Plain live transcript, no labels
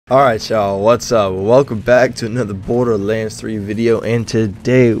Alright y'all, what's up? Welcome back to another Borderlands 3 video, and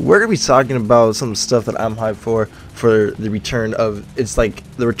today we're going to be talking about some stuff that I'm hyped for the return of, it's like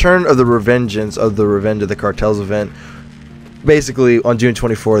the return of the revengeance of the Revenge of the Cartels event. Basically on June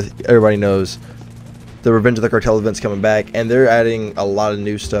 24th, everybody knows the Revenge of the Cartels event's coming back, and they're adding a lot of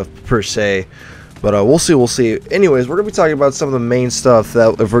new stuff per se, but we'll see. Anyways, we're going to be talking about some of the main stuff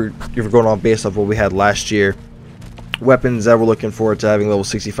that if we're going on based off what we had last year. Weapons that we're looking forward to having level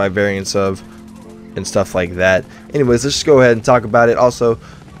 65 variants of and stuff like that. Anyways, let's just go ahead and talk about it. Also,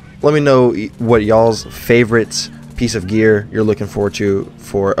 let me know what y'all's favorite piece of gear you're looking forward to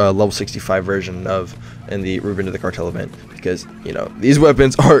for a level 65 version of in the Revenge of the Cartel event, because you know these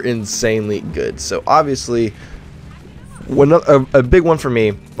weapons are insanely good. So obviously a big one for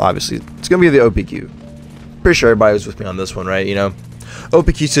me, obviously it's gonna be the OPQ. Pretty sure everybody was with me on this one, right? You know,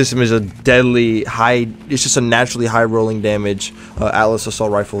 OPQ system is a deadly high, it's just a naturally high rolling damage Atlas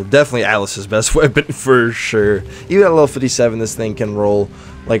assault rifle. Definitely Atlas's best weapon for sure. Even at level 57, this thing can roll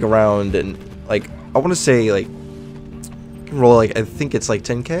like around, and like I want to say like can roll like, I think it's like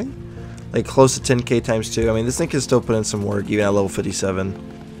 10k, like close to 10k times 2. I mean, this thing can still put in some work even at level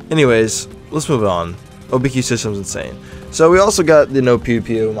 57. Anyways, let's move on. OPQ system's insane. So we also got the no pew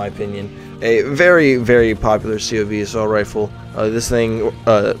pew, in my opinion, a very popular COV assault rifle. This thing,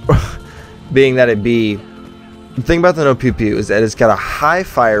 being that the thing about the no pew pew is that it's got a high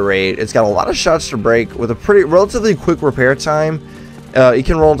fire rate. It's got a lot of shots to break with a relatively quick repair time. It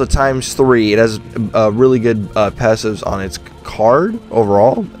can roll into ×3. It has really good passives on its card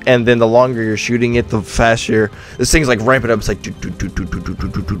overall, and then the longer you're shooting it, the faster this thing's like ramping up. It's like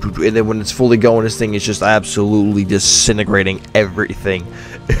and then when it's fully going, this thing is just absolutely disintegrating everything.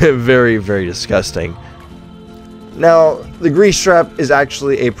 very disgusting. Now the grease trap is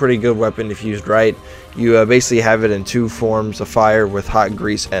actually a pretty good weapon if used right. You basically have it in two forms of fire, with hot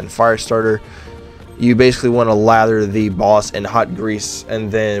grease and fire starter. You basically want to lather the boss in hot grease,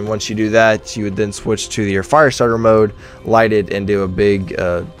 and then once you do that, you would then switch to your fire starter mode, light it, and do a big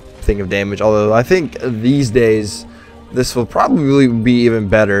thing of damage. Although I think these days this will probably be even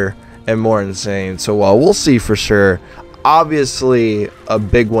better and more insane, so we'll see for sure. Obviously, a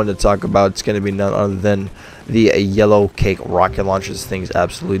big one to talk about is going to be none other than the yellow cake rocket launcher. This thing's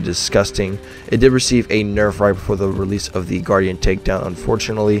absolutely disgusting. It did receive a nerf right before the release of the Guardian takedown,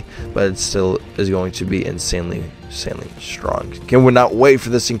 unfortunately, but it still is going to be insanely strong. Would not wait for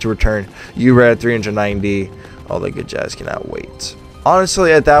this thing to return. URAD 390, all that good jazz. Cannot wait.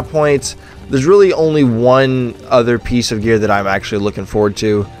 Honestly, at that point, there's really only one other piece of gear that I'm actually looking forward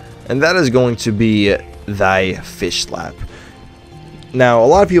to, and that is going to be thy fish slap. Now, a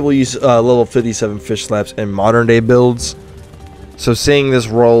lot of people use level 57 fish slaps in modern day builds, so seeing this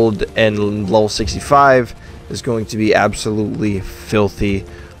rolled in level 65 is going to be absolutely filthy,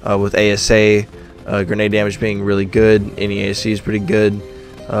 with ASA, grenade damage being really good. Any ASC is pretty good.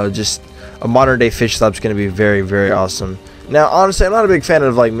 Just a modern day fish slap is going to be very awesome. Now, honestly, I'm not a big fan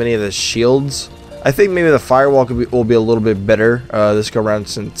of like many of the shields. I think maybe the firewall will be a little bit better this go around,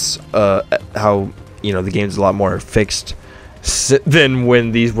 since how, you know, the game's a lot more fixed than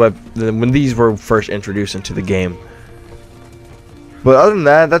when these were first introduced into the game. But other than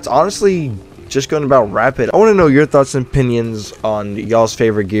that, that's honestly just going to about wrap it. I want to know your thoughts and opinions on y'all's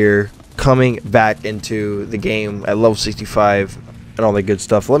favorite gear coming back into the game at level 65 and all that good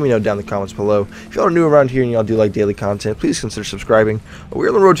stuff. Let me know down in the comments below. If y'all are new around here and y'all do like daily content, please consider subscribing. We're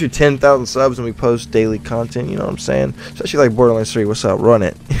on the road to 10,000 subs and we post daily content, you know what I'm saying? Especially like Borderlands 3, what's up, run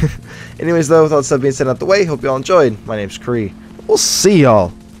it. Anyways though, with all that stuff being said out the way, hope y'all enjoyed. My name's Kree. We'll see y'all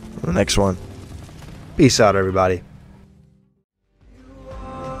in the next one. Peace out, everybody.